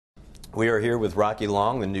We are here with Rocky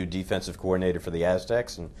Long, the new defensive coordinator for the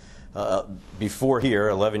Aztecs. And before here,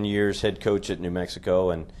 11 years head coach at New Mexico,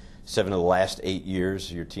 and 7 of the last 8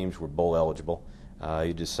 years your teams were bowl eligible.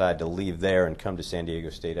 You decided to leave there and come to San Diego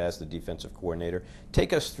State as the defensive coordinator.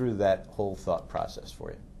 Take us through that whole thought process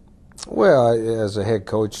for you. Well, as a head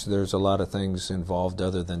coach, there's a lot of things involved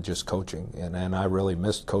other than just coaching, and I really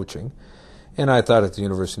missed coaching. And I thought at the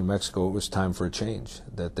University of New Mexico it was time for a change,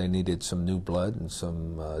 that they needed some new blood and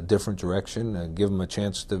some different direction, and give them a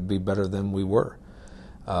chance to be better than we were.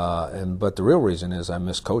 But the real reason is I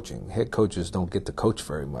miss coaching. Head coaches don't get to coach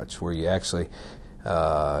very much, where you actually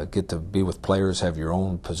get to be with players, have your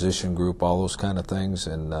own position group, all those kind of things.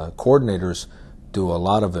 And coordinators do a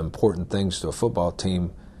lot of important things to a football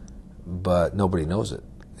team, but nobody knows it.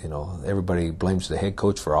 You know, everybody blames the head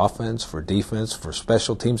coach for offense, for defense, for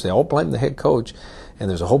special teams. They all blame the head coach, and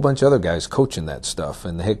there's a whole bunch of other guys coaching that stuff,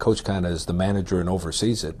 and the head coach kind of is the manager and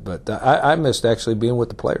oversees it. But I missed actually being with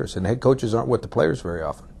the players, and head coaches aren't with the players very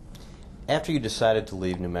often. After you decided to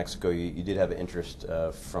leave New Mexico, you did have an interest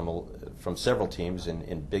from several teams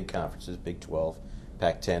in big conferences, Big 12,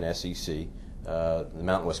 Pac-10, SEC. The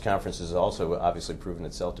Mountain West Conference has also obviously proven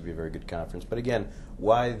itself to be a very good conference. But again,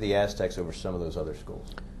 why the Aztecs over some of those other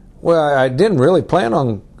schools? Well, I didn't really plan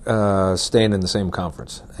on staying in the same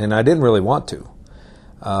conference, and I didn't really want to.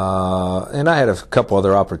 And I had a couple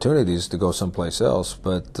other opportunities to go someplace else,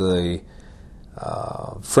 but the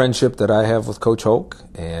friendship that I have with Coach Hoke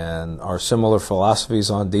and our similar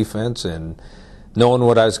philosophies on defense, and knowing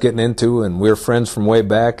what I was getting into, and we're friends from way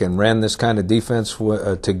back and ran this kind of defense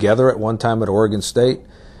together at one time at Oregon State,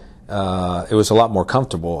 it was a lot more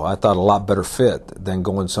comfortable. I thought a lot better fit than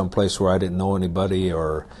going someplace where I didn't know anybody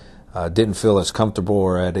or didn't feel as comfortable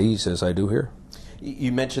or at ease as I do here.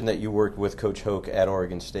 You mentioned that you worked with Coach Hoke at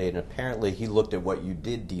Oregon State, and apparently he looked at what you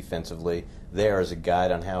did defensively there as a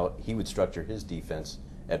guide on how he would structure his defense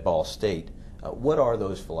at Ball State. What are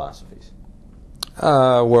those philosophies?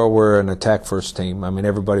 Well, we're an attack-first team. I mean,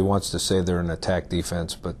 everybody wants to say they're an attack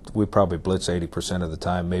defense, but we probably blitz 80% of the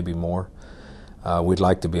time, maybe more. We'd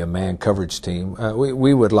like to be a man coverage team.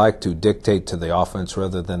 We would like to dictate to the offense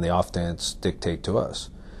rather than the offense dictate to us.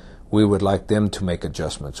 We would like them to make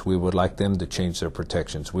adjustments. We would like them to change their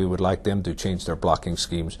protections. We would like them to change their blocking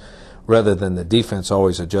schemes rather than the defense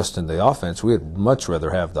always adjusting the offense. We'd much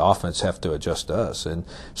rather have the offense have to adjust to us. And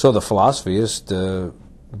so the philosophy is to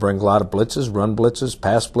bring a lot of blitzes, run blitzes,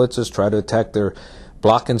 pass blitzes, try to attack their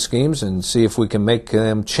blocking schemes and see if we can make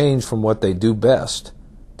them change from what they do best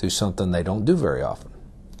to something they don't do very often.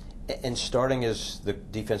 And starting as the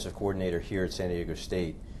defensive coordinator here at San Diego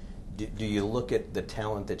State, do you look at the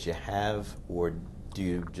talent that you have, or do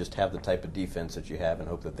you just have the type of defense that you have and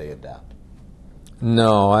hope that they adapt?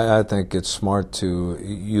 No, I think it's smart to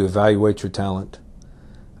you evaluate your talent,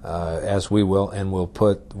 as we will, and we'll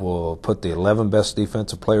put the 11 best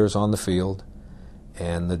defensive players on the field,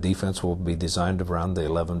 and the defense will be designed around the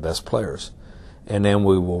 11 best players. And then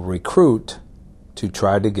we will recruit to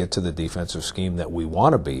try to get to the defensive scheme that we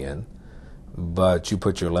want to be in, but you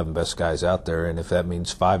put your 11 best guys out there, and if that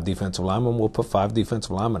means 5 defensive linemen, we'll put 5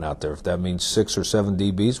 defensive linemen out there. If that means 6 or 7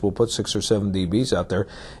 DBs, we'll put 6 or 7 DBs out there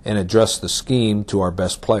and adjust the scheme to our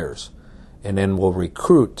best players. And then we'll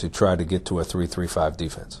recruit to try to get to a 3-3-5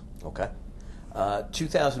 defense. Okay.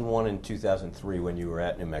 2001 and 2003, when you were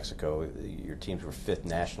at New Mexico, your teams were 5th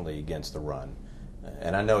nationally against the run.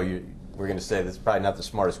 And I know we're going to say this is probably not the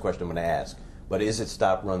smartest question I'm going to ask, but is it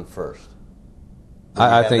stop run first?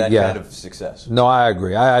 I think, that yeah. kind of success. No, I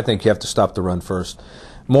agree. I think you have to stop the run first.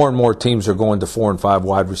 More and more teams are going to 4 and 5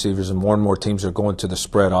 wide receivers, and more teams are going to the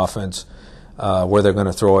spread offense, where they're going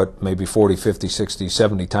to throw it maybe 40, 50, 60,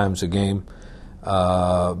 70 times a game.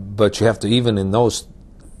 But you have to, even in those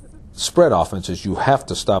spread offenses, you have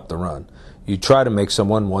to stop the run. You try to make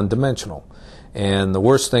someone one-dimensional. And the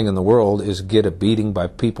worst thing in the world is get a beating by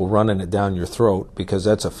people running it down your throat, because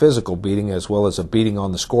that's a physical beating as well as a beating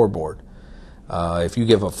on the scoreboard. If you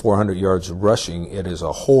give up 400 yards rushing, it is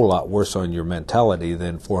a whole lot worse on your mentality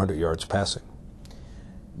than 400 yards passing.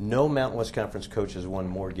 No Mountain West Conference coach has won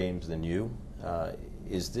more games than you.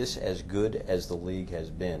 Is this as good as the league has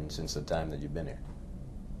been since the time that you've been here?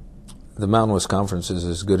 The Mountain West Conference is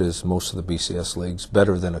as good as most of the BCS leagues,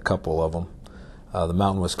 better than a couple of them. The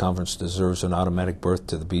Mountain West Conference deserves an automatic berth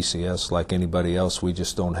to the BCS like anybody else. We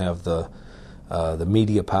just don't have the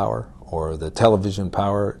media power or the television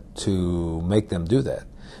power to make them do that.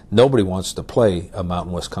 Nobody wants to play a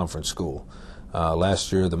Mountain West Conference school.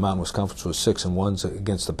 Last year, the Mountain West Conference was 6-1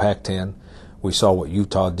 against the Pac-10. We saw what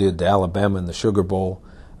Utah did to Alabama in the Sugar Bowl.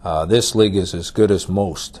 This league is as good as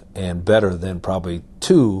most and better than probably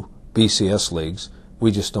 2 BCS leagues,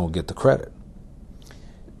 We just don't get the credit.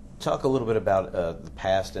 Talk a little bit about the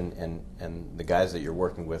past and the guys that you're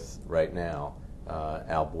working with right now.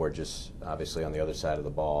 Al Borges, obviously on the other side of the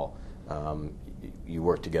ball. You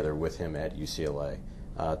worked together with him at UCLA.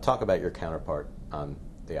 Talk about your counterpart on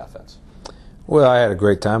the offense. Well, I had a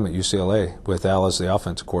great time at UCLA with Al as the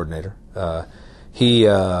offensive coordinator. He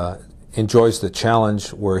enjoys the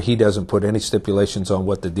challenge where he doesn't put any stipulations on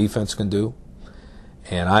what the defense can do.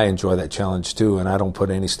 And I enjoy that challenge too, and I don't put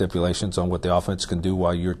any stipulations on what the offense can do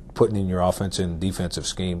while you're putting in your offense and defensive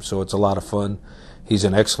scheme. So it's a lot of fun. He's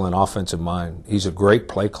an excellent offensive mind. He's a great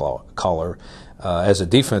play caller. As a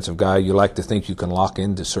defensive guy, you like to think you can lock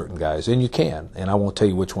into certain guys, and you can. And I won't tell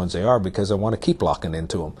you which ones they are because I want to keep locking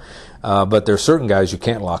into them. But there are certain guys you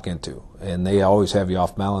can't lock into, and they always have you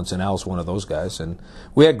off balance, and Al's one of those guys. And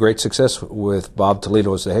we had great success with Bob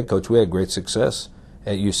Toledo as the head coach. We had great success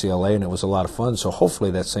at UCLA, and it was a lot of fun. So hopefully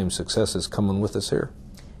that same success is coming with us here.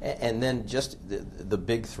 And then just the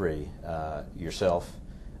big three, yourself,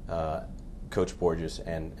 Coach Borges,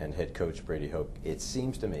 and head coach Brady Hoke. It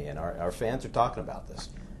seems to me, and our fans are talking about this,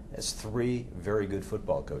 as three very good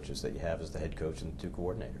football coaches that you have as the head coach and the two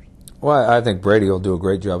coordinators. Well, I think Brady will do a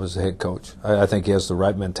great job as the head coach. I think he has the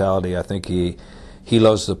right mentality. I think he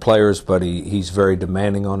loves the players, but he's very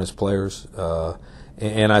demanding on his players.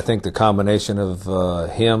 And I think the combination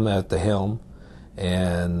of him at the helm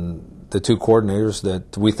and the two coordinators,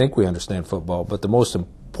 that we think we understand football. But the most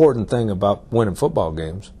important thing about winning football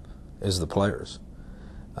games is the players.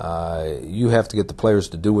 You have to get the players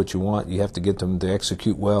to do what you want. You have to get them to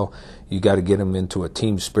execute well. You got to get them into a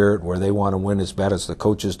team spirit where they want to win as bad as the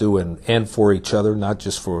coaches do, and for each other,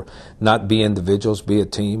 not be individuals, be a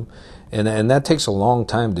team. And that takes a long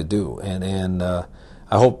time to do. And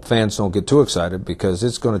I hope fans don't get too excited because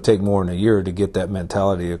it's going to take more than a year to get that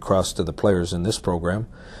mentality across to the players in this program.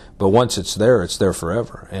 But once it's there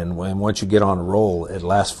forever. And once you get on a roll, it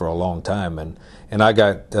lasts for a long time. And I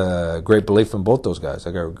got great belief in both those guys.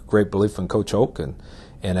 I got great belief in Coach Hoke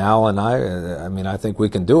and Al and I. I mean, I think we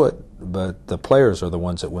can do it, but the players are the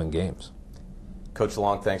ones that win games. Coach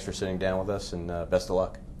Long, thanks for sitting down with us, and best of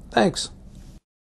luck. Thanks.